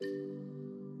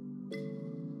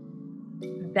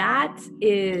that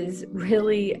is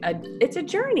really it's a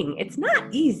journey. It's not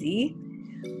easy.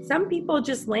 Some people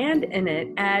just land in it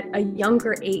at a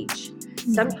younger age.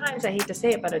 Sometimes, I hate to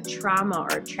say it, but a trauma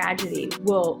or a tragedy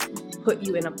will put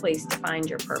you in a place to find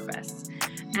your purpose.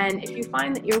 And if you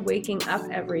find that you're waking up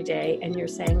every day and you're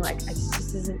saying, like, this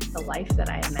just isn't the life that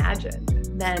I imagined,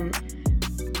 then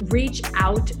reach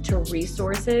out to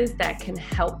resources that can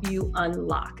help you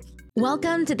unlock.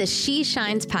 Welcome to the She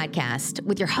Shines podcast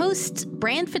with your hosts,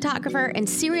 brand photographer and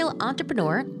serial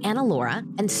entrepreneur, Anna Laura,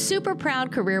 and super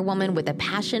proud career woman with a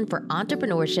passion for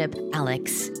entrepreneurship,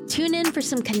 Alex. Tune in for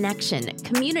some connection,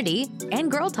 community, and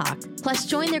girl talk. Plus,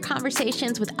 join their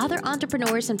conversations with other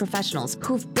entrepreneurs and professionals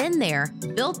who've been there,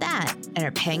 built that, and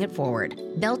are paying it forward.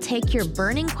 They'll take your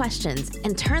burning questions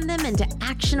and turn them into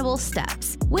actionable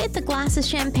steps with a glass of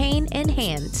champagne in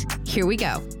hand. Here we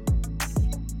go.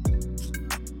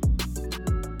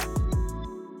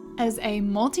 As a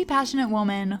multi-passionate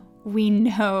woman, we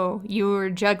know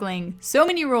you're juggling so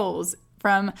many roles,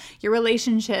 from your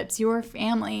relationships, your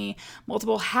family,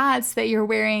 multiple hats that you're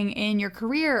wearing in your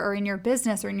career or in your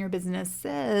business or in your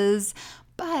businesses.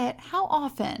 But how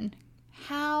often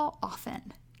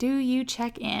do you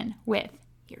check in with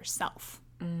yourself?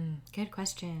 Good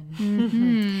question.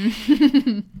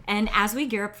 Mm-hmm. And as we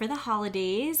gear up for the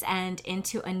holidays and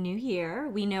into a new year,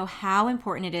 we know how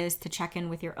important it is to check in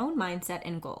with your own mindset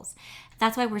and goals.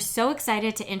 That's why we're so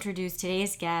excited to introduce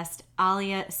today's guest,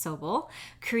 Alia Sobel,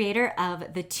 creator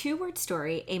of the two-word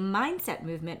story, a mindset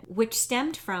movement which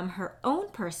stemmed from her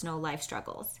own personal life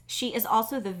struggles. She is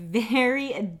also the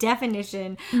very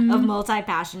definition of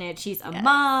multi-passionate. She's a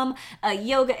mom, a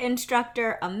yoga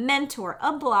instructor, a mentor,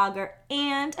 a blogger,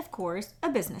 and of course, a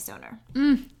business owner.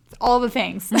 All the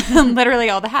things,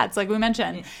 literally all the hats, like we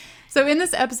mentioned. So in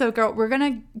this episode, girl, we're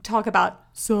going to talk about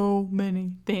so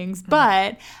many things,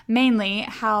 but mainly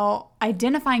how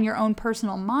identifying your own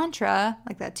personal mantra,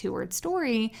 like that two-word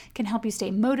story, can help you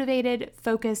stay motivated,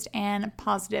 focused, and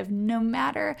positive no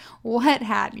matter what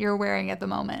hat you're wearing at the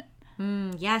moment.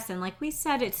 Yes, and like we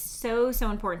said, it's so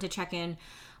important to check in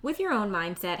with your own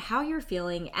mindset, how you're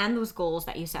feeling, and those goals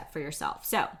that you set for yourself.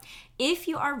 So if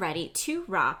you are ready to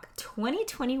rock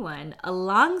 2021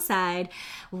 alongside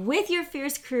with your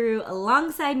fierce crew,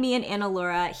 alongside me and Anna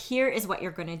Laura, here is what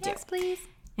you're going to do. Yes, please.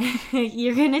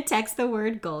 You're going to text the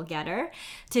word goal getter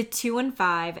to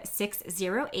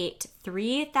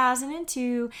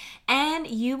 215-608-3002, and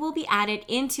you will be added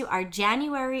into our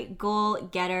January goal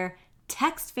getter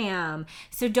text fam.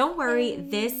 So don't worry,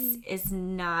 this is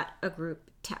not a group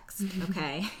text,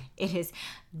 okay? It is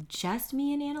just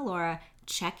me and Anna Laura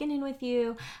checking in with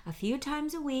you a few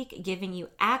times a week, giving you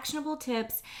actionable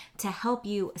tips to help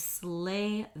you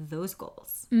slay those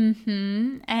goals.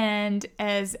 And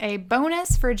as a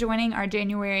bonus for joining our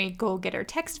January Goal Getter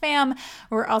text fam,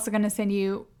 we're also going to send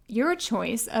you your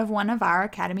choice of one of our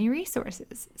Academy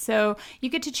resources. So you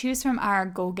get to choose from our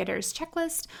Goal Getters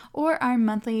checklist or our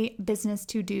monthly business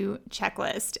to-do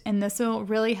checklist. And this will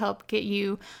really help get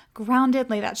you grounded,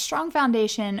 lay that strong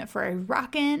foundation for a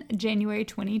rockin' January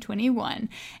 2021.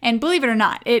 And believe it or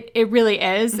not, it really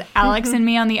is Alex and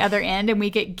me on the other end, and we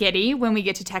get giddy when we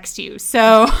get to text you.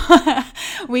 So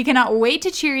we cannot wait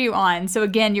to cheer you on. So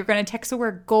again, you're going to text the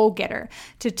word goal getter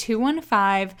to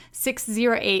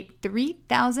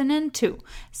 215-608-3002.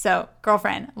 So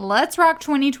girlfriend, let's rock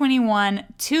 2021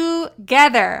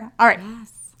 together. All right,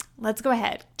 Yes. Let's go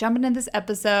ahead. Jump into this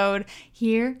episode.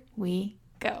 Here we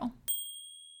go.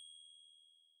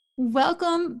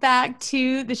 Welcome back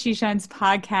to the She Shines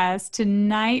podcast.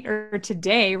 Tonight, or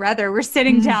today rather, we're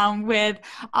sitting down with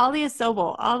Alia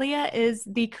Sobel. Alia is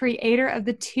the creator of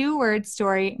the two-word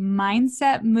story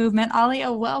mindset movement.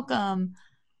 Alia, welcome.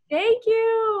 Thank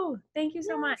you. Thank you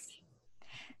so much.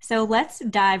 So let's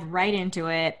dive right into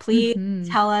it. Please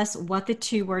tell us what the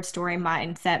two-word story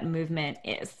mindset movement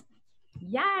is.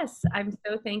 Yes, I'm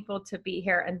so thankful to be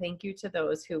here, and thank you to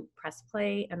those who press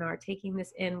play and are taking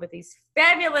this in with these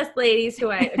fabulous ladies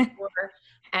who I adore.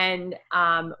 And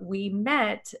we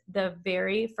met the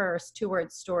very first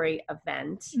two-word story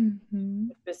event.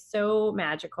 It was so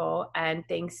magical, and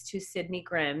thanks to Sydney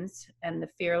Grimm's and the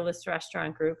Fearless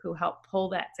Restaurant Group who helped pull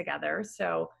that together.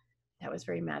 So that was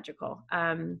very magical.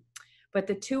 But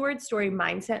the two-word story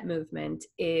mindset movement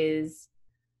is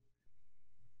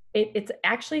it's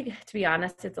actually, to be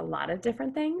honest, it's a lot of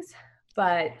different things,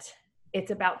 but it's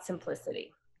about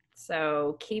simplicity.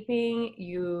 So keeping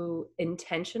you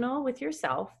intentional with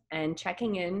yourself and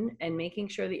checking in and making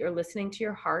sure that you're listening to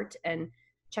your heart and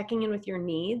checking in with your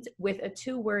needs with a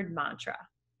two-word mantra.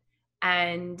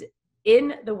 And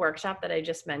in the workshop that I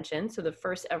just mentioned, so the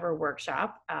first ever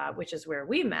workshop, which is where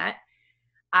we met,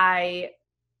 I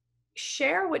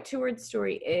share what two-word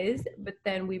story is, but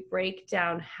then we break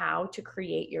down how to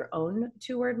create your own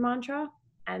two-word mantra.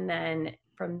 And then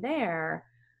from there,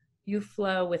 you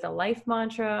flow with a life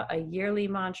mantra, a yearly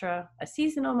mantra, a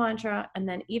seasonal mantra, and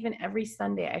then even every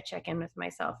Sunday I check in with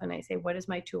myself and I say, what is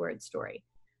my two-word story?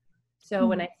 So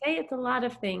when I say it's a lot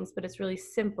of things, but it's really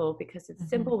simple because it's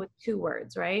simple with 2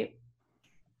 words, right?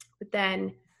 But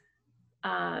then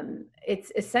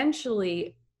it's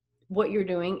essentially what you're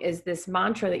doing is this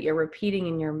mantra that you're repeating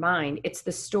in your mind. It's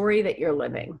the story that you're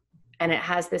living, and it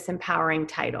has this empowering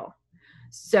title.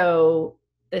 So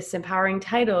this empowering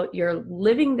title, you're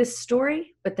living this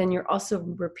story, but then you're also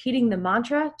repeating the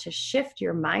mantra to shift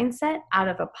your mindset out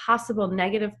of a possible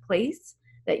negative place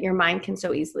that your mind can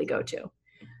so easily go to.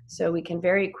 So we can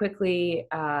very quickly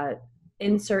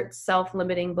insert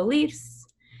self-limiting beliefs,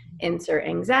 insert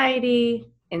anxiety,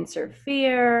 insert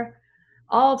fear,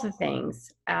 all the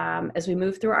things as we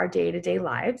move through our day-to-day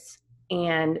lives.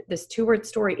 And this two-word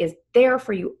story is there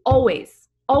for you always,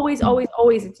 always, always,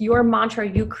 always. It's your mantra.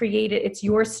 You create it. It's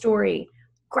your story.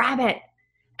 Grab it.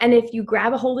 And if you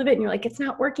grab a hold of it and you're like, it's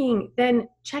not working, then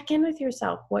check in with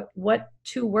yourself. What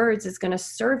 2 words is going to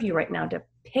serve you right now to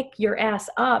pick your ass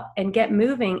up and get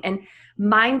moving? And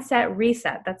mindset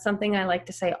reset. That's something I like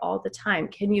to say all the time.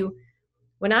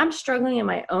 When I'm struggling in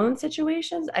my own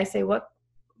situations, I say, what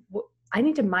I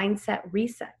need to mindset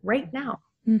reset right now.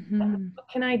 What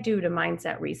can I do to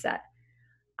mindset reset?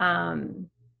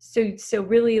 So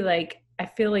really, like, I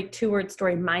feel like two-word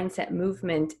story mindset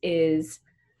movement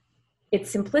it's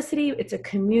simplicity. It's a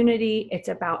community. It's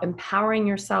about empowering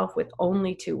yourself with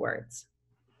only 2 words.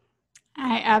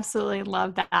 I absolutely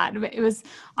love that. It was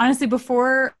honestly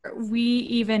before we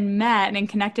even met and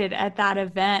connected at that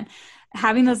event,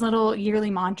 having those little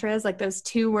yearly mantras, like those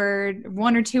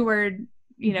 1 or 2 word,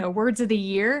 words of the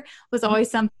year was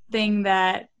always something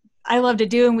that I love to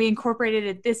do. And we incorporated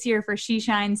it this year for She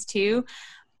Shines too.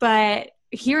 But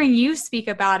hearing you speak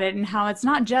about it and how it's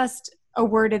not just a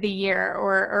word of the year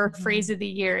or a phrase of the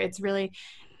year, it's really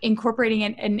incorporating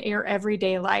it in your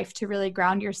everyday life to really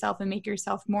ground yourself and make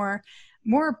yourself more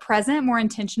present, more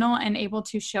intentional, and able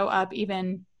to show up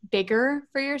even bigger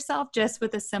for yourself just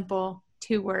with a simple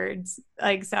 2 words.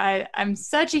 Like, so I'm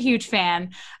such a huge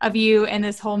fan of you and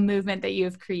this whole movement that you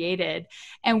have created.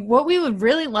 And what we would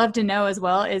really love to know as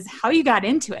well is how you got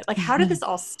into it. Like, how did this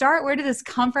all start? Where did this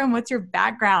come from? What's your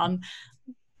background?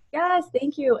 Yes,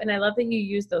 thank you. And I love that you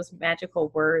use those magical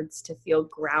words to feel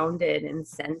grounded and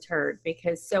centered,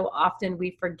 because so often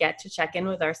we forget to check in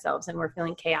with ourselves and we're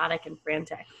feeling chaotic and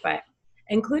frantic, but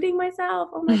including myself,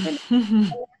 oh my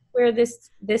goodness, where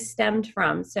this stemmed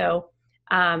from. So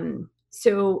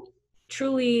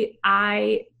truly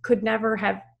I could never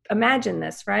have imagined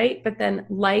this, right? But then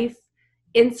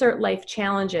insert life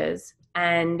challenges,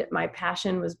 and my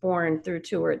passion was born through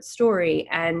two-word story.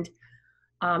 And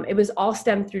it was all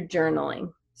stemmed through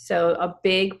journaling. So a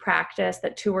big practice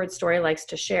that two-word story likes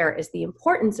to share is the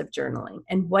importance of journaling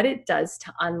and what it does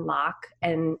to unlock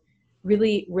and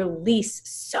really release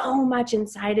so much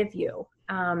inside of you.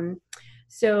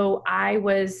 So I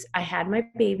had my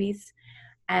babies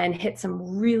and hit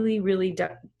some really, really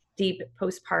deep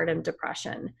postpartum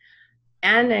depression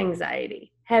and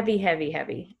anxiety,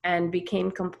 heavy, and became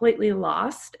completely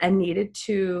lost and needed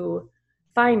to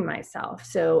find myself.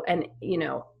 So, and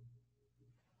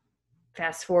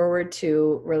fast forward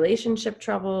to relationship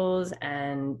troubles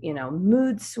and,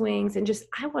 mood swings, and just,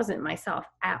 I wasn't myself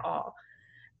at all.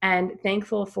 And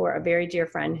thankful for a very dear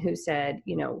friend who said,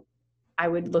 I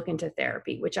would look into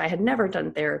therapy, which I had never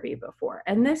done therapy before.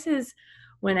 And this is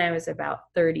when I was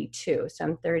about 32. So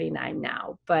I'm 39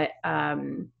 now, but,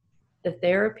 the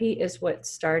therapy is what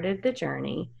started the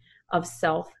journey of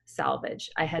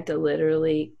self-salvage. I had to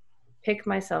literally pick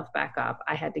myself back up.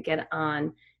 I had to get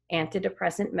on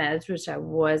antidepressant meds, which I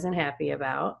wasn't happy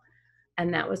about.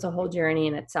 And that was a whole journey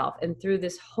in itself. And through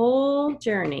this whole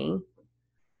journey,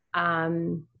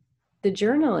 the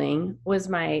journaling was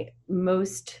my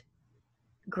most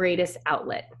greatest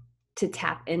outlet to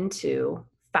tap into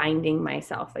finding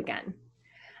myself again.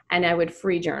 And I would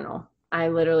free journal. I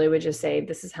literally would just say,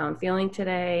 this is how I'm feeling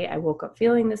today. I woke up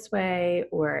feeling this way,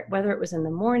 or whether it was in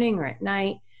the morning or at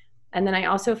night. And then I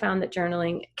also found that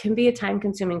journaling can be a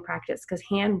time-consuming practice, because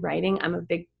handwriting, I'm a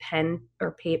big pen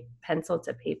or pencil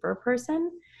to paper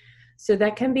person. So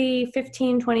that can be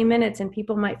 15, 20 minutes, and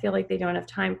people might feel like they don't have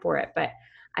time for it. But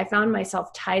I found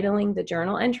myself titling the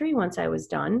journal entry once I was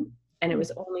done, and it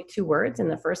was only 2 words. And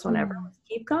the first one ever was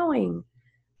keep going.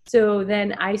 So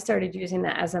then I started using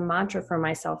that as a mantra for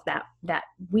myself that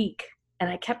week. And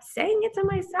I kept saying it to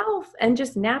myself. And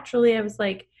just naturally, I was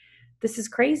like, this is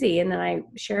crazy. And then I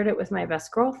shared it with my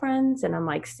best girlfriends, and I'm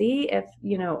like, see, if,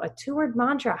 you know, a 2-word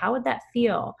mantra, how would that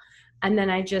feel? And then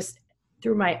I just,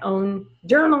 through my own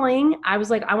journaling, I was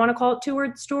like, I want to call it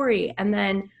 2-word story. And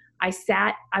then I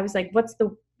was like,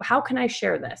 how can I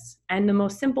share this? And the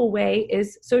most simple way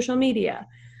is social media.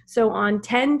 So on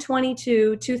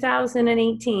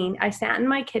 10/22/2018, I sat in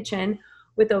my kitchen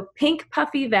with a pink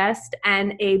puffy vest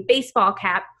and a baseball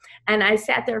cap. And I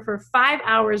sat there for 5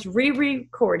 hours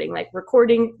recording,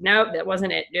 nope, that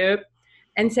wasn't it, nope.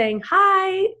 And saying,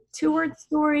 hi, 2-word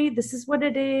story. This is what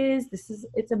it is.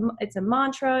 It's a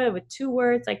mantra with 2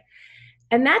 words. Like,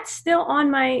 and that's still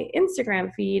on my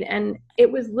Instagram feed. And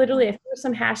it was literally, I threw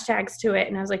some hashtags to it.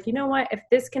 And I was like, you know what? If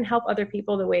this can help other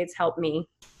people the way it's helped me,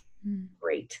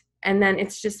 great. And then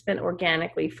it's just been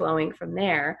organically flowing from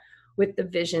there with the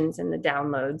visions and the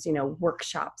downloads, you know,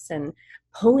 workshops and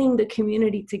pulling the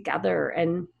community together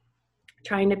and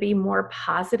trying to be more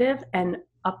positive and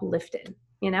uplifted,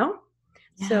 you know?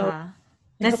 Yeah. So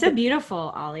that's so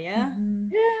beautiful, Alia.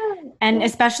 yeah. And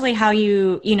especially how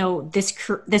you know, this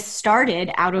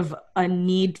started out of a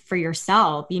need for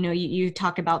yourself. You know, you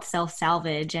talk about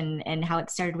self-salvage and how it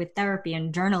started with therapy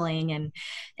and journaling,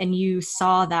 and you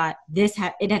saw that it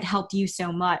had helped you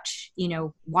so much. You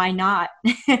know, why not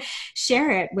share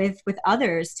it with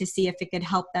others to see if it could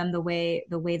help them the way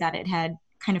that it had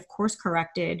kind of course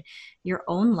corrected your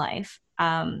own life.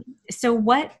 So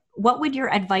what would your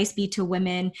advice be to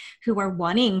women who are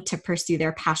wanting to pursue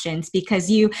their passions? Because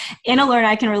Anna Laura and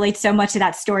I can relate so much to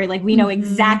that story. Like, we know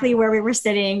exactly where we were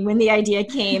sitting when the idea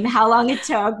came, how long it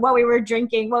took, what we were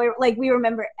drinking, we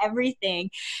remember everything.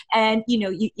 And, you know,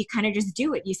 you kind of just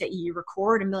do it. You say you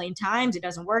record 1,000,000 times, it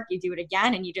doesn't work, you do it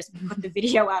again, and you just put the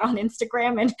video out on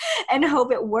Instagram and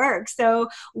hope it works. So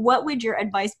what would your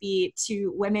advice be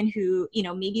to women who, you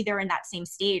know, maybe they're in that same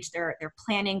stage, they're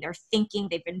planning, they're thinking,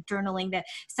 they've been journaling, that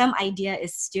some idea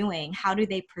is stewing? How do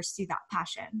they pursue that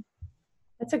passion?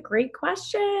 That's a great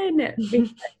question. Because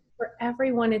for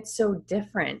everyone, it's so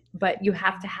different, but you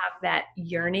have to have that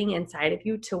yearning inside of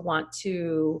you to want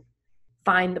to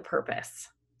find the purpose.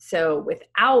 So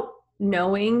without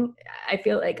knowing, I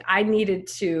feel like I needed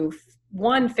to,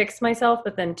 1, fix myself,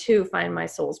 but then 2, find my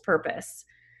soul's purpose.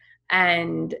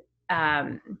 And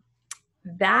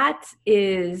that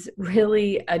is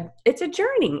really it's a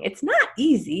journey. It's not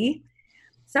easy.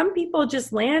 Some people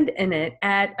just land in it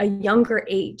at a younger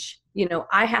age. You know,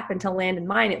 I happened to land in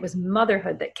mine. It was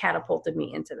motherhood that catapulted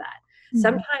me into that. Mm-hmm.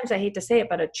 Sometimes, I hate to say it,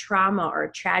 but a trauma or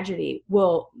a tragedy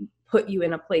will put you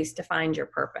in a place to find your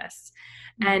purpose.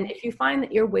 Mm-hmm. And if you find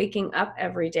that you're waking up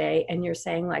every day and you're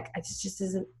saying, like, this just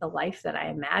isn't the life that I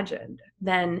imagined,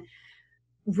 then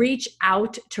reach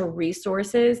out to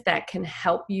resources that can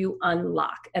help you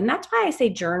unlock. And that's why I say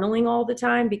journaling all the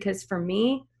time, because for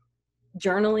me,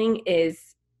 journaling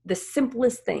is the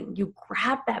simplest thing. You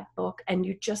grab that book and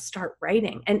you just start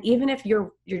writing. And even if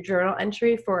your journal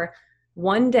entry for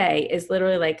one day is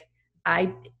literally like,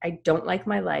 I don't like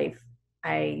my life,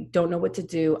 I don't know what to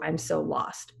do, I'm so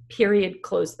lost, period,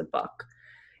 close the book.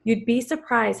 You'd be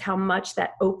surprised how much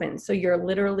that opens. So you're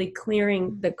literally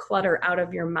clearing the clutter out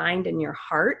of your mind and your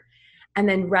heart, and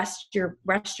then rest your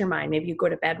mind. Maybe you go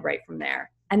to bed right from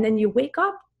there. And then you wake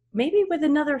up maybe with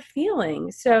another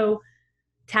feeling. So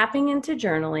tapping into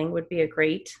journaling would be a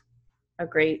great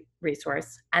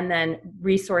resource. And then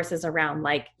resources around,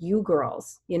 like, you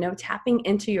girls, you know, tapping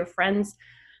into your friends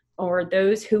or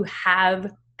those who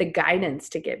have the guidance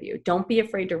to give you. Don't be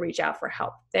afraid to reach out for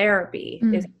help. Therapy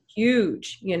is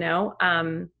huge, you know?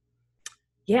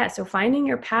 So finding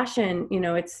your passion, you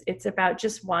know, it's about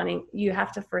just wanting, you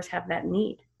have to first have that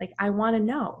need. Like, I want to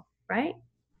know, right?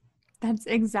 That's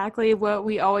exactly what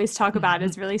we always talk about,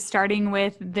 is really starting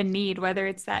with the need, whether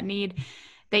it's that need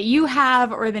that you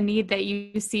have or the need that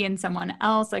you see in someone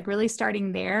else, like really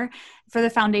starting there for the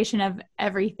foundation of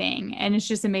everything. And it's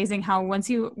just amazing how once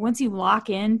you lock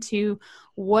into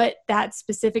what that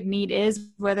specific need is,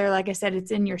 whether, like I said,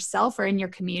 it's in yourself or in your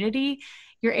community,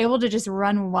 you're able to just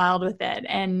run wild with it,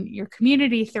 and your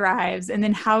community thrives, and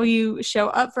then how you show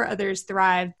up for others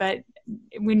thrive. But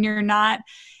when you're not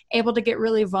able to get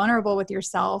really vulnerable with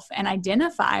yourself and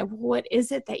identify what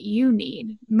is it that you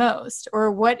need most,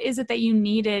 or what is it that you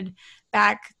needed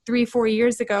back 3-4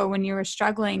 years ago when you were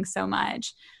struggling so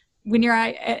much, when you're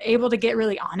able to get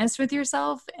really honest with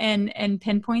yourself and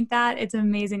pinpoint that, it's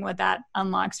amazing what that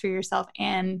unlocks for yourself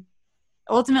and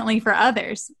ultimately for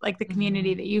others, like the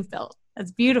community that you've built.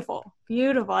 That's beautiful.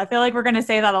 Beautiful. I feel like we're going to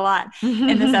say that a lot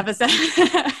in this episode.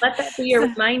 Let that be your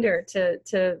reminder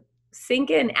to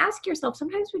sink in. Ask yourself.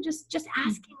 Sometimes we just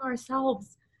asking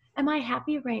ourselves, am I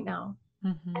happy right now?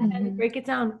 And then break it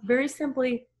down very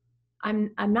simply.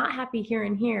 I'm not happy here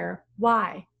and here.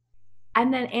 Why?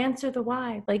 And then answer the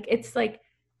why. Like, it's like,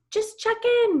 just check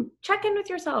in with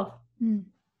yourself.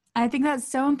 I think that's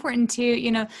so important too.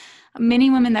 You know, many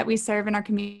women that we serve in our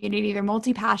community, they're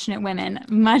multi-passionate women,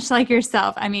 much like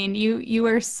yourself. I mean, you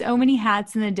wear so many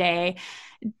hats in the day,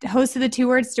 host of the 2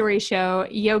 Word Story Show,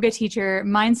 yoga teacher,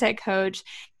 mindset coach,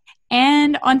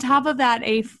 and on top of that,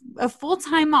 a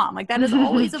full-time mom. Like, that is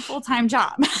always a full-time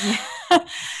job.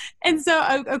 And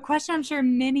so a question I'm sure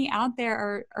many out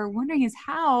there are wondering is,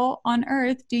 how on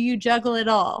earth do you juggle it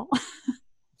all?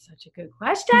 Such a good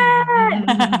question.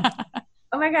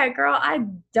 Oh my God, girl, I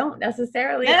don't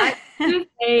necessarily. I do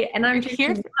say, and I'm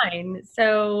drinking wine.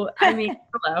 So, I mean,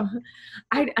 hello.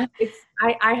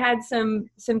 I had some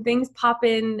things pop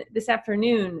in this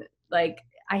afternoon. Like,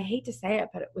 I hate to say it,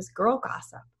 but it was girl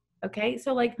gossip. Okay.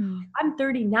 So, like, I'm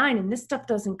 39 and this stuff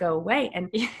doesn't go away. And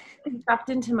it dropped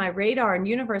into my radar and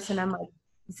universe. And I'm like,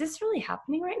 is this really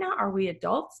happening right now? Are we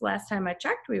adults? Last time I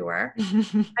checked, we were.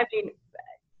 I mean,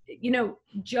 you know,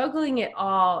 juggling it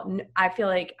all, I feel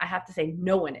like I have to say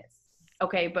no one is.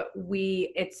 Okay. But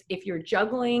it's if you're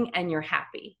juggling and you're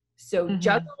happy. So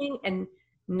juggling and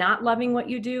not loving what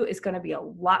you do is going to be a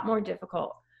lot more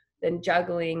difficult than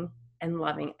juggling and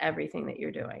loving everything that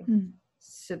you're doing.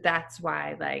 So that's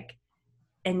why, like,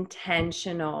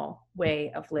 intentional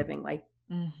way of living, like,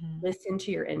 listen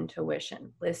to your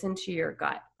intuition, listen to your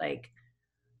gut. Like,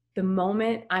 the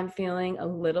moment I'm feeling a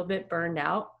little bit burned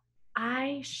out,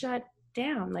 I shut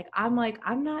down. Like, I'm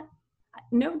not,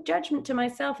 no judgment to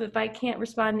myself if I can't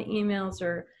respond to emails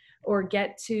or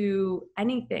get to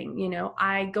anything. You know,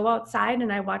 I go outside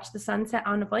and I watch the sunset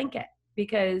on a blanket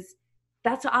because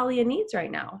that's what Alia needs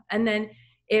right now. And then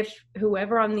if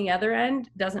whoever on the other end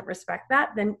doesn't respect that,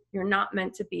 then you're not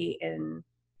meant to be in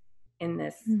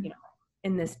this, you know,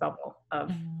 in this bubble of,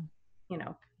 you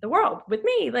know, the world with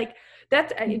me. Like,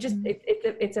 that's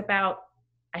it's about,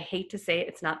 I hate to say it,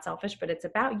 it's not selfish, but it's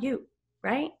about you,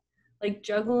 right? Like,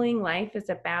 juggling life is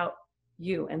about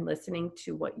you and listening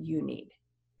to what you need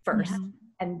first.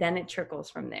 And then it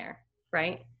trickles from there,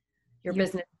 right? Your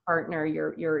business partner,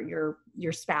 your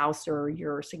spouse or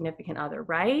your significant other,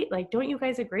 right? Like, don't you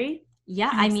guys agree?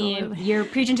 Yeah. Absolutely. I mean, you're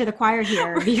preaching to the choir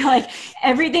here. Because, like,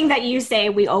 everything that you say,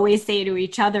 we always say to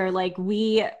each other. Like,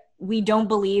 we don't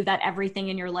believe that everything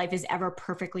in your life is ever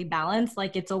perfectly balanced.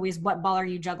 Like, it's always, what ball are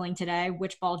you juggling today?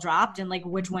 Which ball dropped? And, like,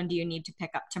 which one do you need to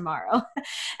pick up tomorrow?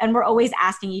 And we're always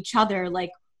asking each other,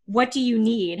 like, what do you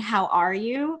need? How are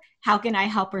you? How can I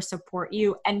help or support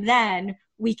you? And then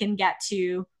we can get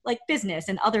to, like, business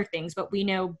and other things. But we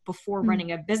know before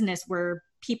running a business, we're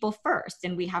people first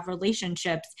and we have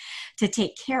relationships to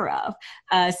take care of.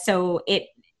 So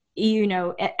you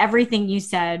know, everything you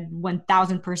said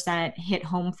 1000% hit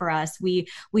home for us. We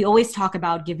always talk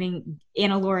about giving.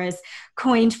 Anna Laura's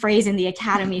coined phrase in the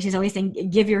academy, she's always saying,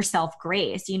 give yourself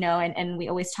grace, you know, and we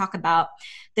always talk about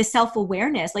the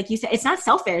self-awareness. Like you said, it's not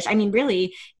selfish. I mean,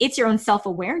 really, it's your own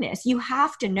self-awareness. You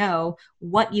have to know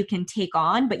what you can take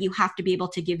on, but you have to be able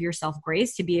to give yourself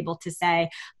grace to be able to say,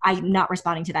 I'm not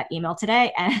responding to that email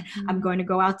today, and I'm going to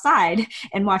go outside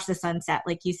and watch the sunset,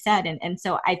 like you said. And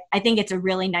so I think it's a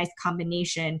really nice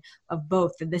combination of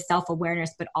both the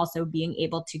self-awareness, but also being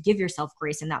able to give yourself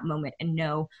grace in that moment and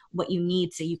know what you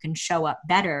need so you can show up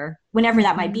better whenever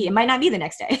that might be. It might not be the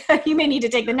next day. You may need to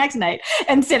take the next night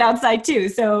and sit outside too.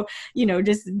 So, you know,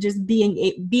 just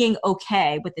being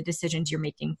okay with the decisions you're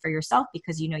making for yourself,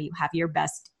 because you know you have your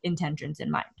best intentions in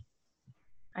mind.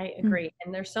 I agree.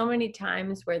 And there's so many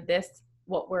times where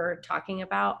what we're talking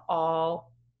about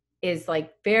all is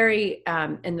like very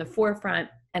in the forefront.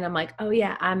 And I'm like, oh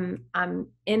yeah, I'm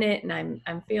in it and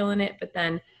I'm feeling it. But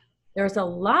then there's a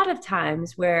lot of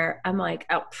times where I'm like,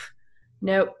 oh,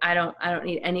 nope, I don't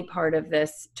need any part of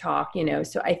this talk, you know?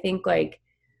 So I think, like,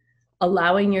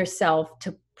 allowing yourself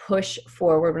to push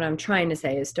forward, what I'm trying to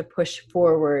say is to push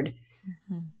forward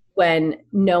when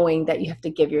knowing that you have to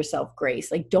give yourself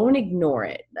grace. Like, don't ignore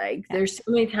it. Like, there's so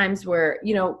many times where,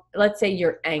 you know, let's say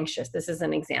you're anxious. This is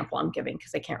an example I'm giving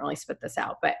because I can't really spit this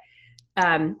out, but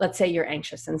let's say you're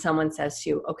anxious and someone says to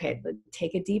you, okay,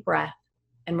 take a deep breath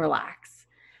and relax.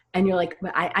 And you're like,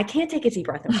 but I can't take a deep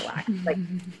breath and relax. Like,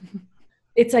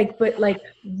 it's like, but like,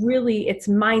 really, it's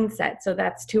mindset. So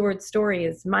that's 2 Word Story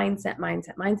is mindset.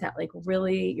 Like,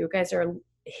 really, you guys are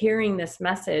hearing this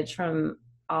message from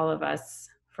all of us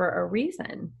for a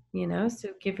reason, you know? So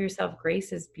give yourself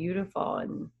grace is beautiful.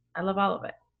 And I love all of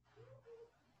it.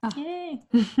 Oh.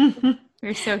 Yay.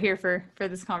 We're so here for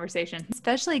this conversation,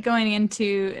 especially going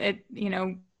into it, you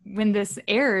know, when this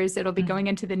airs, it'll be going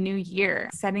into the new year,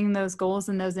 setting those goals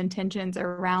and those intentions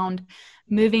around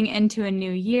moving into a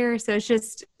new year. So it's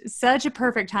just such a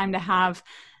perfect time to have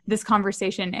this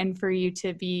conversation and for you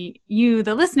to be, you,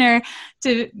 the listener,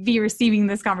 to be receiving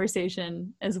this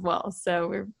conversation as well. So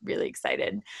we're really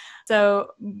excited.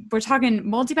 So we're talking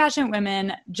multi-passionate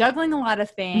women, juggling a lot of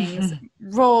things,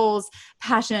 roles,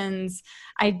 passions,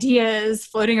 ideas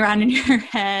floating around in your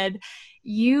head.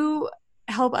 You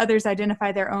help others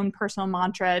identify their own personal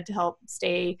mantra to help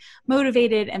stay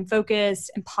motivated and focused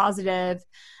and positive.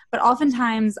 But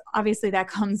oftentimes, obviously, that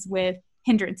comes with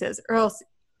hindrances, or else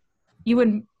you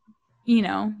wouldn't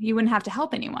have to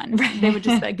help anyone. They would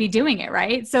just like be doing it,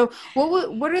 right? So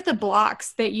what are the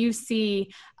blocks that you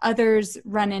see others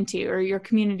run into or your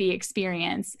community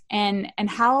experience? And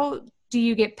how do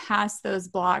you get past those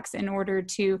blocks in order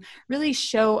to really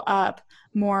show up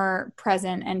more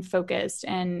present and focused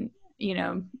and,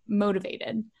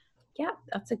 motivated? Yeah,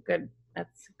 that's a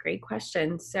great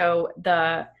question. So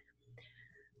the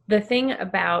thing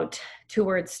about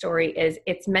two-word story is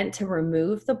it's meant to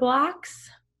remove the blocks.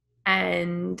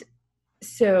 And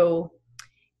so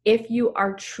if you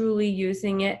are truly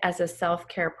using it as a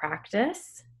self-care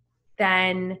practice,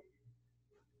 then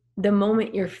the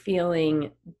moment you're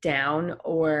feeling down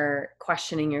or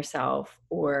questioning yourself,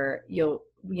 or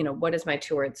what is my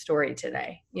two-word story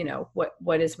today?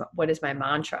 What is my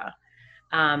mantra?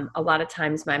 A lot of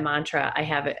times my mantra, I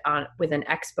have it on with an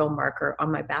expo marker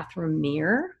on my bathroom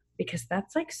mirror, because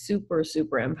that's like super,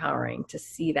 super empowering to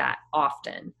see that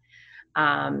often.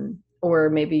 Or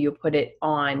maybe you put it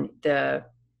on the,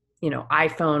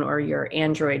 iPhone or your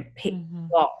Android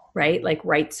wall, right?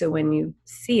 Right. So when you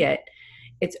see it,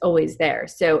 it's always there.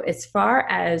 So as far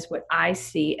as what I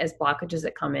see as blockages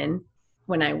that come in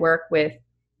when I work with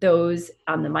those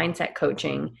on the mindset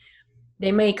coaching,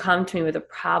 they may come to me with a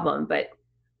problem, but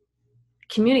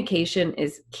communication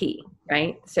is key,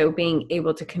 right? So being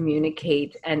able to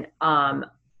communicate and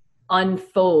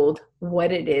unfold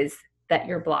what it is that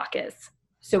your block is.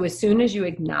 So as soon as you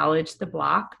acknowledge the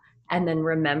block and then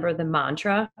remember the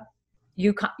mantra,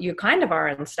 you kind of are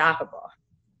unstoppable.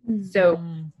 Mm-hmm. So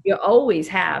you always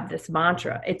have this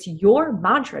mantra. It's your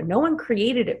mantra. No one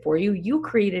created it for you. You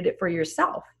created it for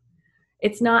yourself.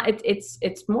 It's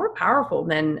more powerful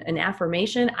than an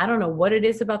affirmation. I don't know what it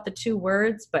is about the 2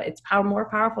 words, but it's more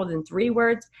powerful than 3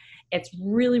 words. It's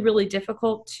really, really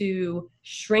difficult to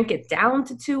shrink it down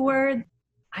to 2 words.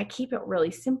 I keep it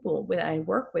really simple when I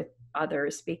work with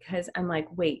others, because I'm like,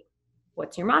 wait,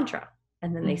 what's your mantra?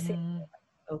 And then they say,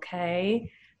 okay.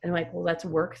 And I'm like, well,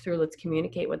 let's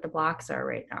communicate what the blocks are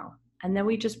right now. And then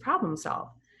we just problem solve.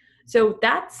 So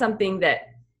that's something that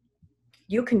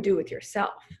you can do with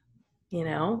yourself.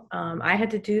 I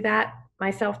had to do that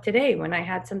myself today when I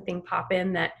had something pop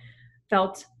in that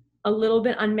felt a little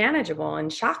bit unmanageable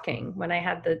and shocking when I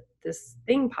had this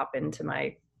thing pop into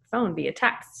my phone via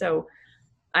text. So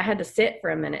I had to sit for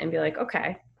a minute and be like,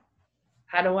 okay,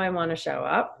 how do I want to show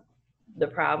up?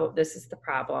 This is the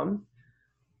problem.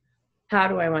 How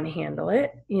do I want to handle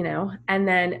it? And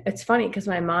then it's funny because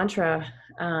my mantra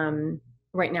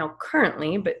right now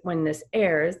currently, but when this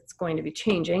airs, it's going to be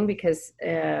changing, because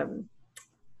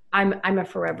I'm a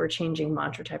forever changing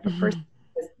mantra type of person.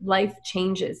 Life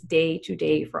changes day to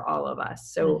day for all of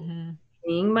us. So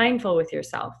being mindful with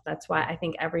yourself. That's why I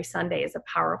think every Sunday is a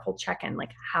powerful check-in.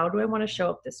 Like, how do I want to show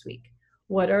up this week?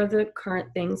 What are the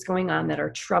current things going on that are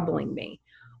troubling me?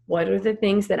 What are the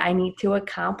things that I need to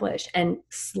accomplish and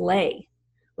slay?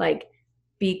 Like,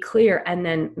 be clear and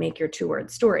then make your 2-word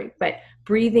story. But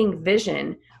breathing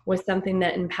vision was something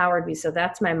that empowered me. So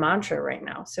that's my mantra right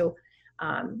now. So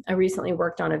I recently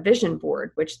worked on a vision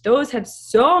board, which those have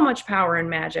so much power and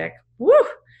magic. Woo!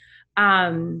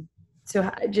 So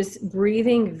just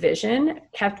breathing vision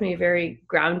kept me very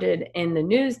grounded in the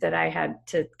news that I had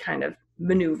to kind of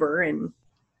maneuver and,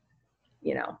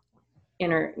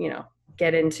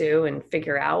 get into and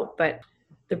figure out. But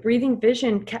the breathing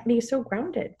vision kept me so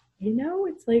grounded.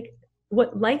 It's like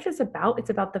what life is about. It's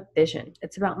about the vision.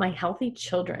 It's about my healthy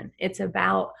children. It's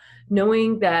about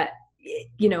knowing that,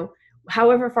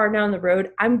 however far down the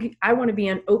road, I want to be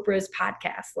on Oprah's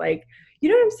podcast. Like, you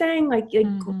know what I'm saying? Like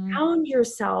ground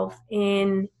yourself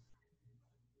in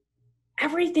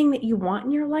everything that you want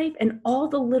in your life, and all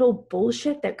the little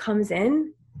bullshit that comes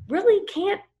in really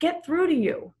can't get through to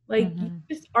you. Like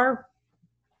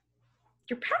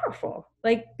you're powerful.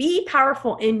 Like, be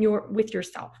powerful with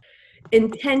yourself.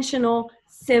 Intentional,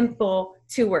 simple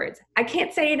 2 words. I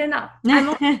can't say it enough. I'm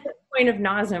at the point of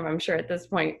nauseam, I'm sure, at this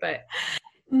point, but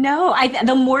no,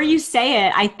 the more you say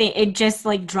it, I think it just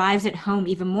like drives it home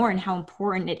even more and how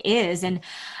important it is. And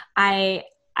I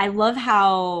I love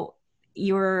how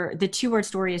the 2-word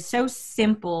story is so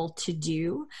simple to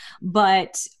do,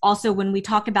 but also when we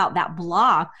talk about that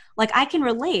block, like I can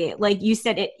relate. Like you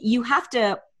said, you have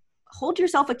to hold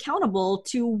yourself accountable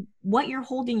to what you're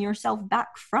holding yourself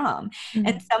back from. Mm-hmm.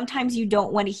 And sometimes you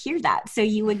don't want to hear that, so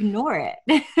you ignore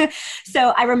it.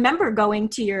 So I remember going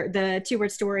to the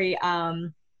 2-word story,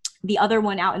 the other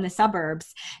one out in the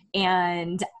suburbs,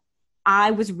 and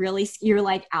I was really, you're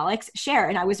like, Alex, share.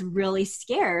 And I was really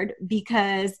scared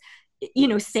because,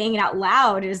 saying it out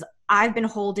loud is, I've been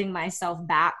holding myself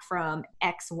back from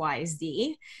X, Y,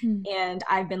 Z, and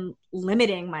I've been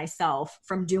limiting myself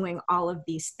from doing all of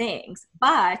these things.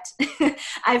 But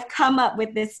I've come up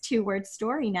with this 2-word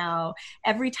story now.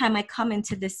 Every time I come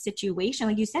into this situation,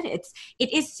 like you said, it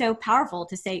is so powerful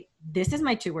to say, this is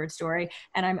my 2-word story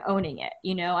and I'm owning it.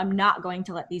 I'm not going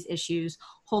to let these issues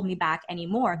hold me back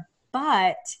anymore.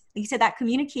 But like you said, that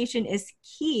communication is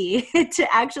key to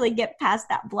actually get past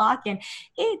that block. And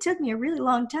it took me a really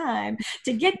long time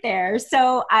to get there.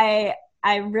 So I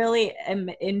really am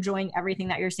enjoying everything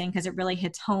that you're saying, because it really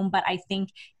hits home. But I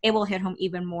think it will hit home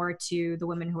even more to the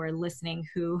women who are listening,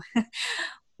 who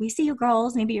we see you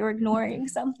girls, maybe you're ignoring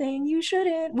something you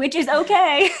shouldn't, which is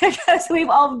okay because we've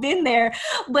all been there.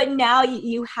 But now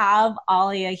you have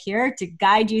Alia here to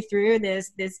guide you through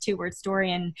this 2-word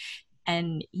story and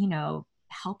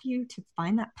help you to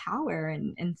find that power.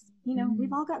 And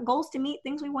we've all got goals to meet,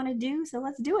 things we want to do. So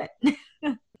let's do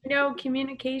it.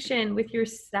 Communication with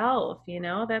yourself,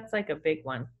 that's like a big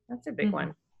one. That's a big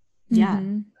one. Yeah.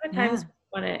 Sometimes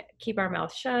we want to keep our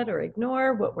mouth shut or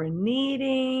ignore what we're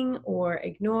needing or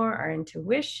ignore our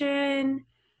intuition.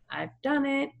 I've done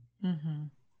it. Mm-hmm.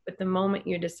 But the moment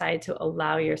you decide to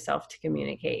allow yourself to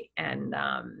communicate, and,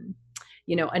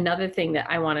 another thing that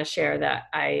I want to share that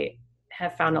I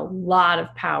have found a lot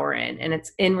of power in, and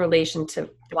it's in relation to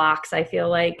blocks, I feel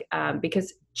like,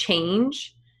 because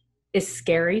change is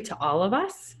scary to all of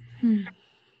us.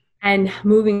 And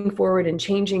moving forward and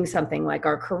changing something like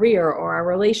our career or our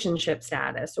relationship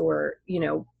status, or,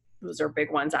 those are big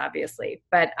ones, obviously.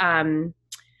 But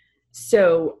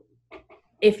so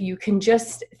if you can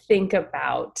just think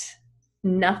about,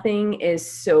 nothing is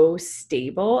so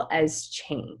stable as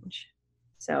change.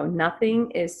 So nothing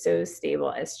is so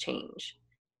stable as change,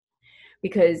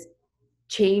 because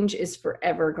change is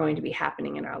forever going to be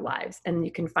happening in our lives, and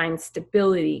you can find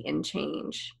stability in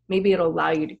change. Maybe it'll allow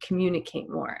you to communicate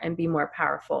more and be more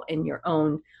powerful in your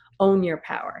own your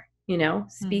power,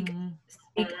 speak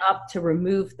up to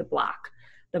remove the block.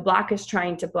 The block is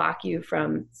trying to block you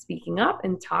from speaking up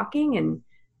and talking and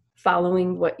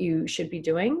following what you should be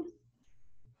doing.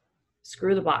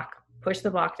 Screw the block, push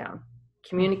the block down.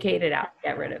 Communicate it out,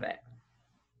 get rid of it.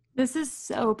 This is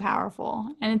so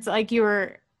powerful. And it's like you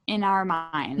were in our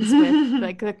minds with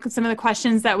like some of the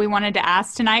questions that we wanted to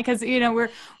ask tonight, because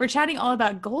we're chatting all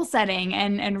about goal setting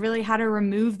and really how to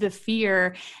remove the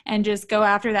fear and just go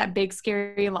after that big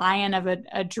scary lion of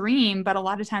a dream. But a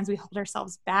lot of times we hold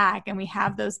ourselves back and we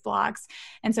have those blocks.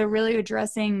 And so really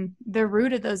addressing the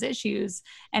root of those issues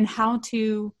and how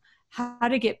to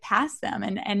get past them,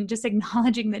 and just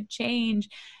acknowledging that change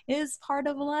is part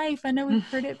of life. I know we've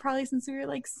heard it probably since we were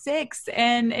like 6,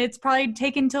 and it's probably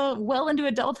taken till well into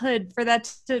adulthood for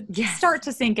that to start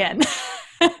to sink in.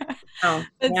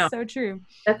 It's so true.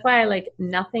 That's why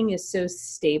nothing is so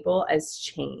stable as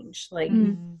change.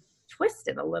 Twist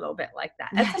it a little bit like that.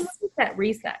 That's a mindset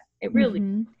reset. It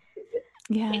really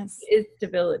is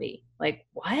stability. Like,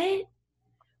 what?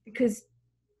 Because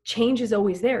change is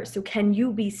always there. So can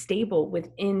you be stable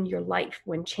within your life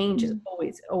when change is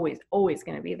always, always, always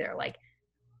going to be there? Like,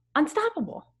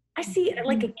 unstoppable. I see it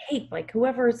like a cape. Like,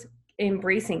 whoever's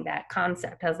embracing that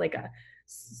concept has like a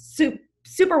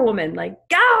superwoman. Like,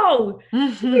 go,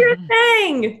 do your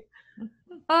thing.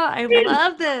 Oh, I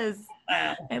love this.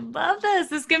 I love this.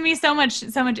 This gives me so much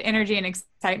energy and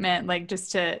excitement, like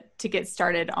just to get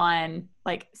started on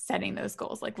like setting those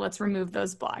goals. Like, let's remove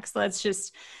those blocks. Let's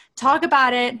just talk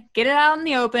about it, get it out in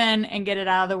the open and get it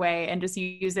out of the way, and just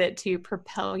use it to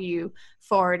propel you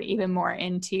forward even more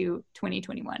into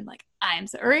 2021. Like,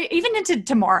 or even into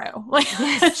tomorrow. Like,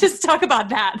 let's just talk about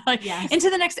that. Like, into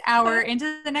the next hour,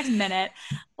 into the next minute.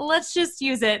 Let's just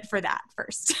use it for that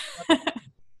first.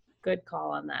 Good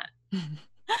call on that.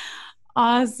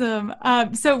 Awesome.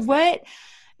 So what,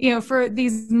 for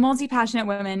these multi-passionate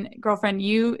women, girlfriend,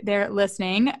 you there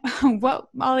listening, what,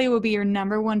 Alia, will be your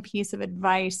number one piece of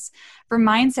advice for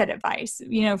mindset advice,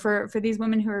 for these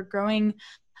women who are growing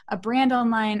a brand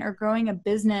online or growing a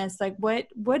business? Like, what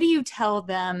do you tell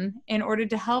them in order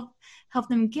to help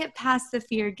them get past the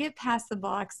fear, get past the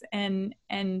blocks and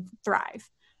thrive?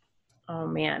 Oh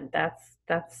man, that's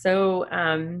That's so,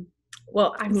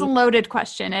 well, I It's a mean, loaded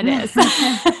question. It is.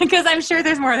 Because I'm sure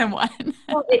there's more than one.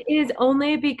 well, it is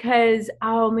only because,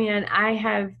 oh man, I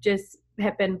have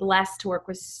been blessed to work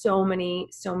with so many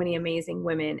amazing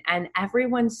women, and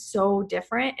everyone's so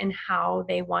different in how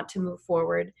they want to move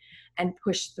forward and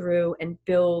push through and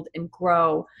build and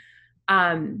grow.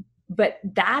 But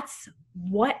that's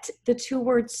what the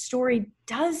two-word story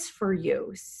does for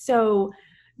you. So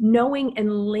knowing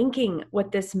and linking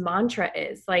what this mantra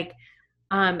is, like,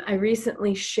 I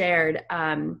recently shared,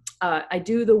 I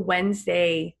do the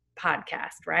Wednesday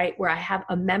podcast, right? Where I have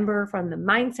a member from the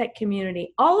mindset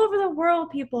community all over the world,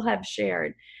 people have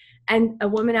shared, and a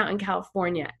woman out in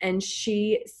California. And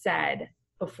she said,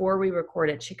 before we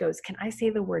recorded, she goes, "Can I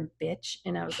say the word bitch?"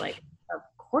 And I was like, "Of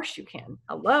course you can.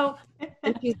 Hello."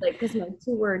 And she's like, "Because my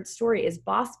two-word story is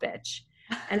boss bitch."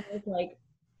 And I was like,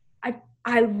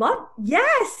 I love,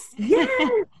 yes.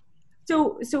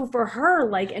 So for her,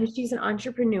 like, and she's an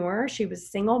entrepreneur, she was a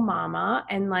single mama,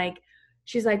 and like,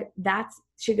 she's like,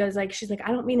 she's like,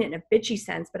 "I don't mean it in a bitchy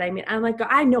sense, but I mean," I'm like,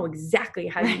 "I know exactly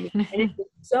how you mean it." And it was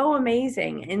so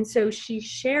amazing. And so she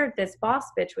shared this boss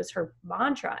bitch was her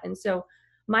mantra. And so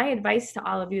my advice to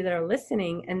all of you that are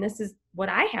listening, and this is what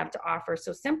I have to offer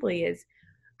so simply, is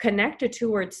connect a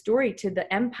two-word story to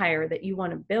the empire that you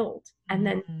want to build, and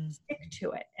then stick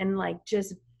to it, and like,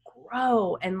 just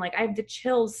grow. And like, I have the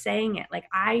chills saying it. Like,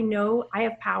 I know I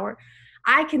have power.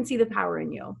 I can see the power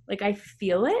in you. Like, I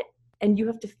feel it, and you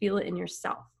have to feel it in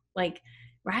yourself. Like,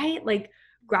 right? Like,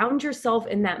 ground yourself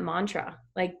in that mantra.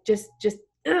 Like, just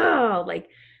like,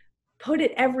 put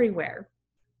it everywhere.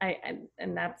 And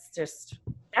that's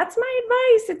my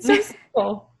advice. It's so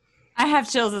simple. I have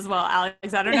chills as well,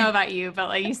 Alex. I don't know about you, but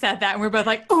like, you said that and we're both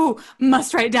like, "Oh,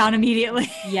 must write down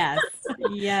immediately." Yes.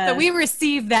 So we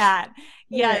receive that.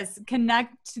 Yes.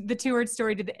 Connect the two-word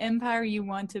story to the empire you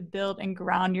want to build and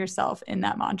ground yourself in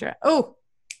that mantra. Oh,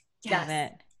 Love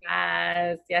it.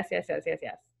 Yes.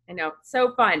 I know.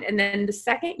 So fun. And then the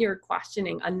second you're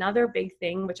questioning, another big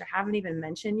thing, which I haven't even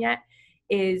mentioned yet,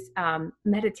 is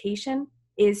meditation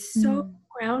is so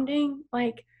grounding.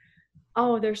 Like,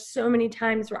 oh, there's so many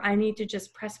times where I need to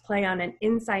just press play on an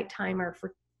insight timer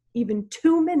for even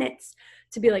 2 minutes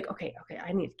to be like, okay,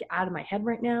 I need to get out of my head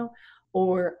right now.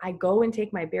 Or I go and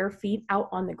take my bare feet out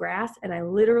on the grass, and I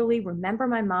literally remember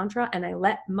my mantra, and I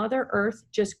let Mother Earth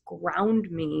just ground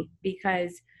me,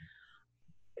 because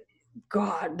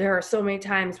God, there are so many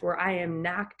times where I am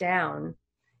knocked down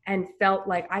and felt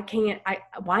like Alia,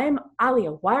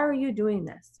 why are you doing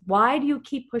this? Why do you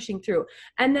keep pushing through?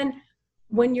 And then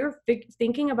when you're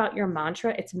thinking about your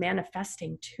mantra, it's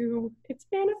manifesting too. It's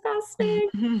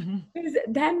manifesting. Because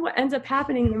then what ends up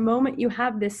happening the moment you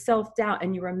have this self-doubt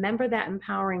and you remember that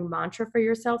empowering mantra for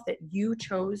yourself that you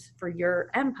chose for your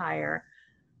empire,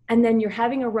 and then you're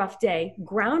having a rough day,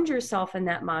 ground yourself in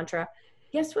that mantra.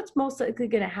 Guess what's most likely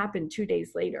going to happen 2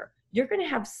 days later? You're going to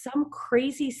have some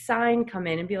crazy sign come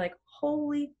in and be like,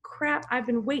 "Holy crap, I've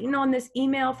been waiting on this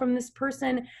email from this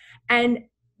person, and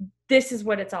this is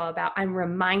what it's all about. I'm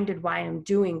reminded why I'm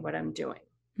doing what I'm doing."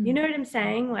 You know what I'm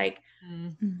saying? Like,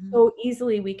 so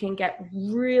easily we can get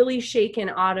really shaken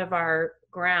out of our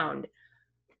ground.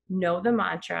 Know the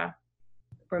mantra,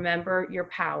 remember your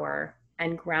power,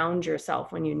 and ground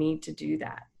yourself when you need to do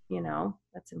that. You know,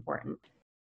 that's important.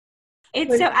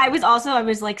 I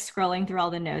was like scrolling through all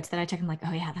the notes that I took. I'm like,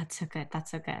 oh yeah, that's so good.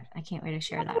 I can't wait to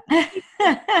share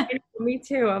that. Me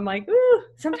too. I'm like, ooh,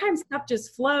 sometimes stuff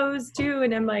just flows too.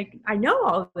 And I'm like, I know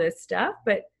all this stuff,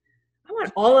 but I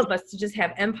want all of us to just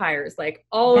have empires, like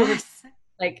all over,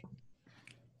 like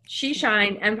she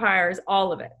shine empires,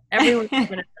 all of it. Everyone's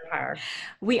having an empire.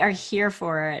 We are here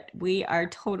for it. We are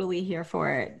totally here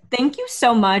for it. Thank you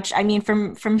so much. I mean,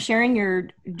 from sharing your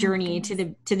journey to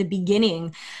the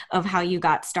beginning of how you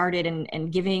got started,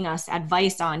 and giving us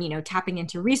advice on, tapping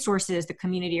into resources, the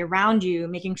community around you,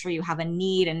 making sure you have a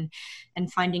need,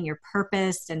 and finding your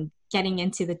purpose, and getting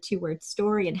into the two-word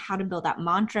story and how to build that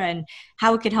mantra, and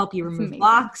how it could help you remove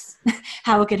blocks,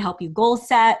 how it could help you goal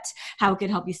set, how it could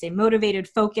help you stay motivated,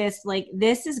 focused. Like,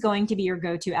 this is going to be your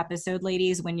go-to episode,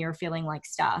 ladies, when you're feeling like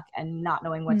stuck and not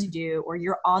knowing what to do, or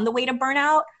you're on the way to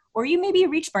burnout, or you maybe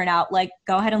reach burnout. Like,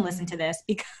 go ahead and listen to this,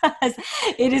 because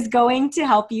it is going to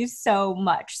help you so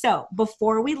much. So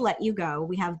before we let you go,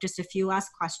 we have just a few last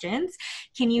questions.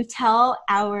 Can you tell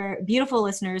our beautiful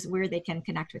listeners where they can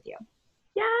connect with you?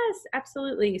 Yes,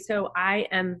 absolutely. So I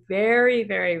am very,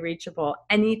 very reachable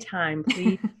anytime.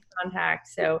 Please contact.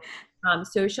 So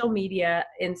social media,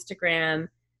 Instagram,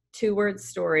 two-word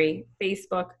story,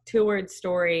 Facebook, two-word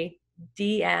story,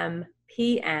 DM,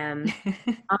 PM.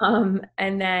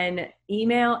 And then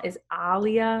email is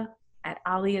Alia at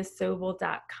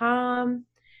aliasobel.com.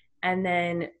 And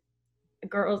then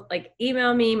girls, like,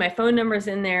 email me. My phone number's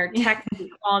in there. Text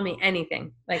me, call me,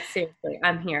 anything. Like, seriously,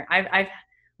 I'm here. I've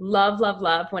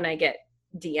love when I get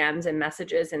DMs and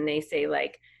messages and they say,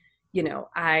 like, you know,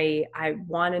 I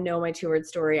want to know my 2-word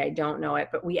story. I don't know it,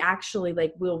 but we actually,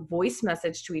 like, we'll voice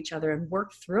message to each other and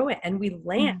work through it. And we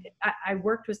landed. I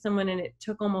worked with someone and it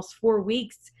took almost 4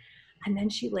 weeks. And then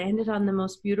she landed on the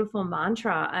most beautiful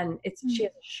mantra, and she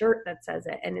has a shirt that says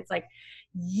it. And it's like,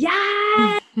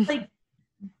 yeah, like,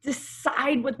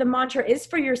 decide what the mantra is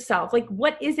for yourself. Like,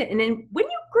 what is it? And then when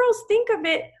you girls think of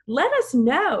it, let us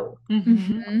know.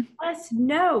 Mm-hmm. Let us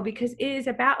know, because it is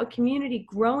about a community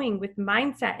growing with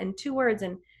mindset and 2 words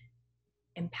and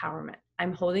empowerment.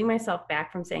 I'm holding myself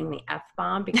back from saying the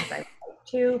F-bomb because I like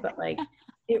to, but, like,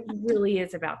 it really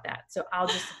is about that. So I'll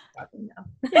just let them know.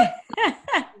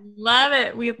 Love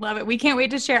it. We love it. We can't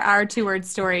wait to share our 2-word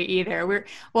story either.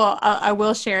 I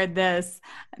will share this,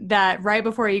 that right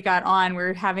before you got on, we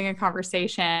were having a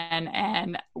conversation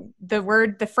and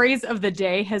the phrase of the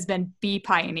day has been be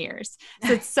pioneers.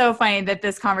 So it's so funny that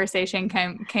this conversation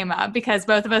came up because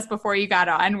both of us before you got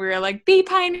on, we were like, be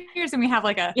pioneers. And we have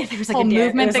like a whole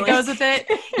movement that goes with it.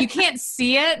 You can't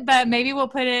see it, but maybe we'll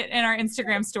put it in our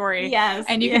Instagram story. Yes.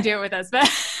 And you can do it with us. But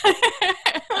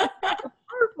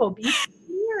Powerful. Be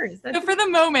pioneers. So for the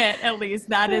moment, at least,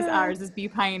 that is ours, is be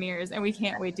pioneers. And we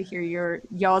can't wait to hear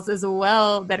y'all's as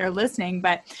well that are listening.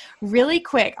 But really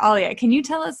quick, Alia, can you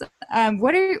tell us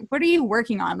what are you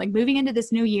working on? Like, moving into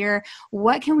this new year,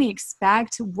 what can we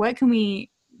expect? What can we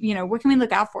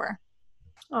look out for?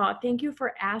 Oh, thank you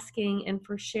for asking and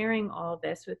for sharing all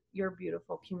this with your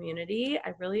beautiful community.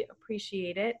 I really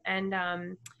appreciate it.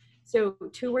 And so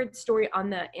 2-word story on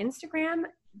the Instagram,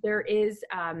 there is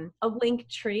a link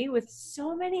tree with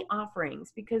so many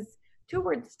offerings, because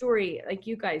 2-word story, like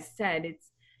you guys said,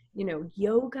 it's, you know,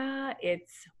 yoga,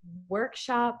 it's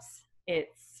workshops,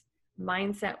 it's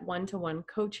mindset 1-to-1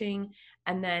 coaching.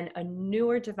 And then a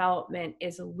newer development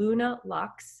is Luna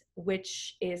Lux,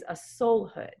 which is a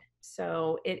soulhood.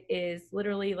 So it is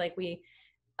literally like, we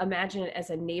imagine it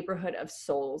as a neighborhood of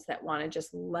souls that want to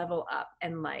just level up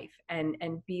in life and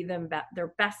be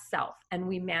their best self. And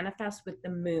we manifest with the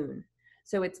moon.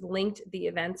 So it's linked, the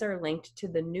events are linked to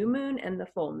the new moon and the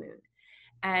full moon.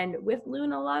 And with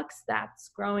Luna Lux, that's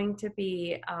growing to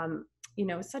be,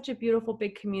 such a beautiful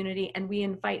big community. And we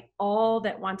invite all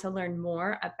that want to learn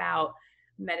more about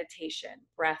meditation,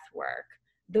 breath work,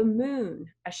 the moon,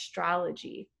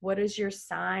 astrology. What is your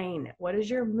sign? What is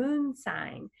your moon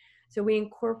sign? So we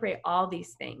incorporate all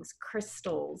these things,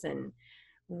 crystals and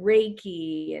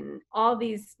Reiki and all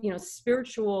these,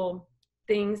 spiritual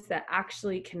things that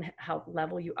actually can help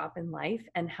level you up in life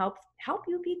and help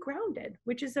you be grounded,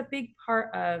 which is a big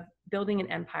part of building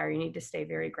an empire. You need to stay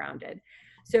very grounded.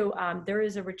 So there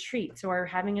is a retreat. So we're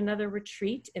having another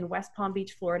retreat in West Palm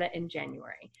Beach, Florida in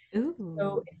January. Ooh.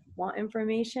 So if you want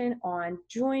information on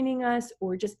joining us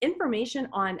or just information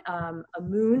on a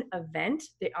moon event,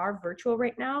 they are virtual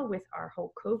right now with our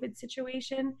whole COVID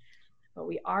situation, but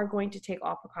we are going to take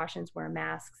all precautions, wear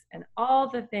masks and all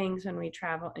the things when we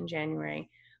travel in January.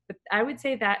 But I would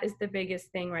say that is the biggest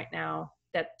thing right now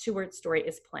that 2-word story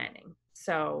is planning.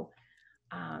 So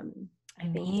I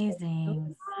think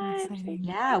amazing. Exciting.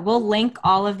 Yeah, we'll link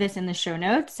all of this in the show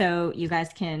notes so you guys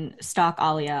can stalk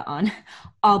Alia on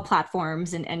all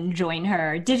platforms and join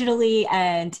her digitally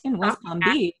and in West Palm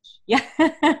Beach. Yeah.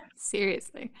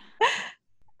 Seriously.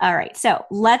 All right, so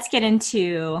let's get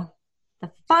into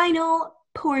the final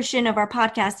portion of our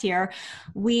podcast here.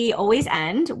 We always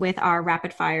end with our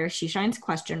rapid fire She Shines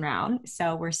question round.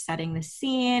 So we're setting the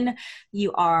scene.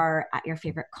 You are at your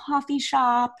favorite coffee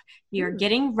shop. You're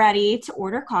getting ready to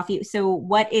order coffee. So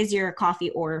what is your coffee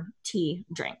or tea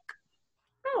drink?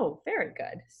 Oh, very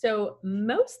good. So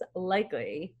most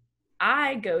likely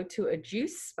I go to a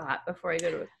juice spot before I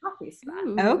go to a coffee spot.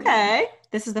 Ooh. Okay.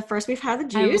 This is the first we've had the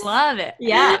juice. I love it.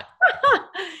 Yeah.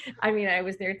 I mean, I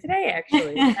was there today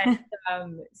actually. And,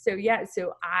 so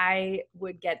I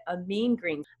would get a mean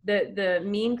green. The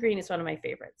mean green is one of my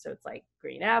favorites. So it's like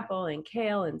green apple and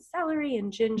kale and celery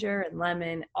and ginger and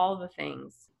lemon, all the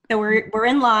things. So we're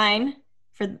in line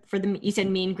for the, you said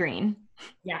mean green.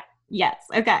 Yeah. Yes.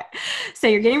 Okay. So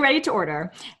you're getting ready to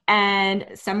order and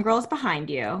some girl's behind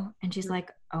you and she's like,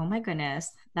 oh my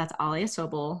goodness, that's Alia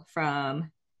Sobel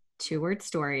from 2-word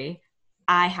story.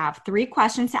 I have 3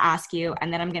 questions to ask you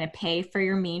and then I'm going to pay for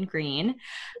your mean green.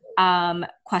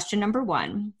 Question number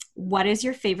 1, what is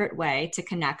your favorite way to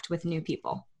connect with new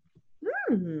people?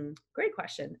 Great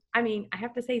question. I mean, I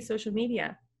have to say social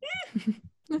media.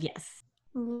 Yes.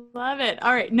 Love it.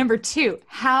 All right. Number 2,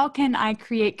 how can I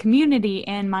create community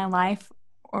in my life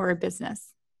or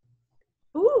business?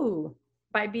 Ooh,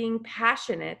 by being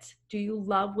passionate. Do you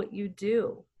love what you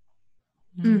do?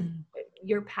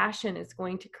 Your passion is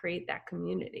going to create that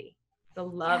community. The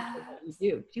love of what you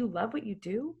do. Do you love what you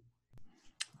do?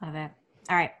 Love it.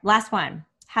 All right. Last one.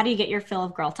 How do you get your fill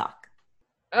of girl talk?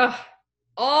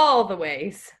 All the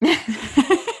ways.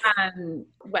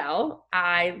 Well,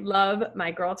 I love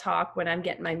my girl talk when I'm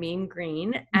getting my mean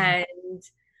green, and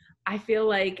I feel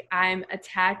like I'm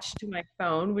attached to my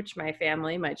phone, which my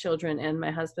family, my children, and my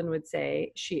husband would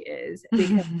say she is,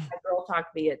 because I girl talk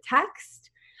via text.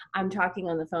 I'm talking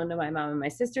on the phone to my mom and my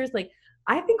sisters. Like,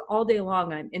 I think all day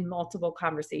long I'm in multiple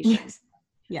conversations.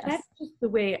 Yes. That's just the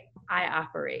way I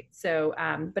operate. So,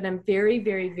 but I'm very,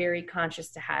 very, very conscious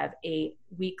to have a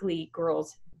weekly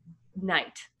girls'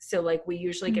 night. So like we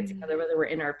usually get together whether we're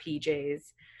in our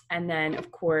PJs. And then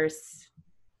of course,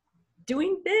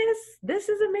 doing this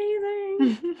is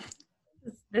amazing.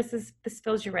 This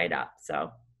fills you right up.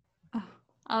 So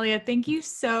Alia, thank you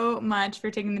so much for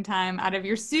taking the time out of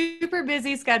your super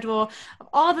busy schedule of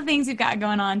all the things you've got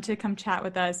going on to come chat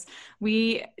with us.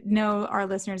 We know our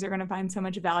listeners are going to find so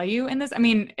much value in this. I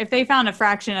mean, if they found a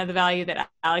fraction of the value that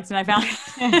Alex and I found.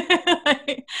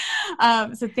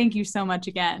 So thank you so much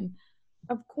again.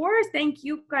 Of course. Thank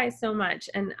you guys so much.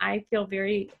 And I feel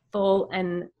very full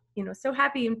and, so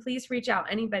happy. And please reach out,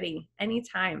 anybody,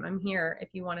 anytime. I'm here if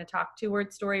you want to talk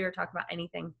 2-word story or talk about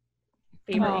anything.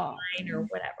 Favorite line or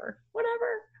whatever.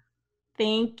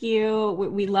 Thank you.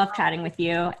 We love chatting with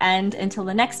you. And until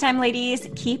the next time, ladies,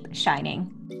 keep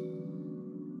shining.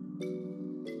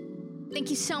 Thank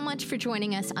you so much for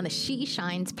joining us on the She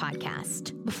Shines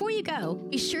podcast. Before you go,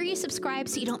 be sure you subscribe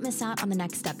so you don't miss out on the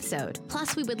next episode.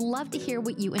 Plus, we would love to hear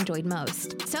what you enjoyed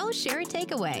most. So share a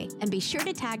takeaway and be sure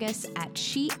to tag us at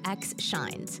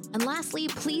SheXShines. And lastly,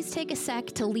 please take a sec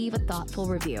to leave a thoughtful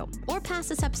review or pass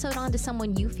this episode on to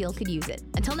someone you feel could use it.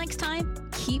 Until next time,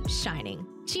 keep shining.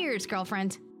 Cheers,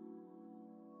 girlfriend.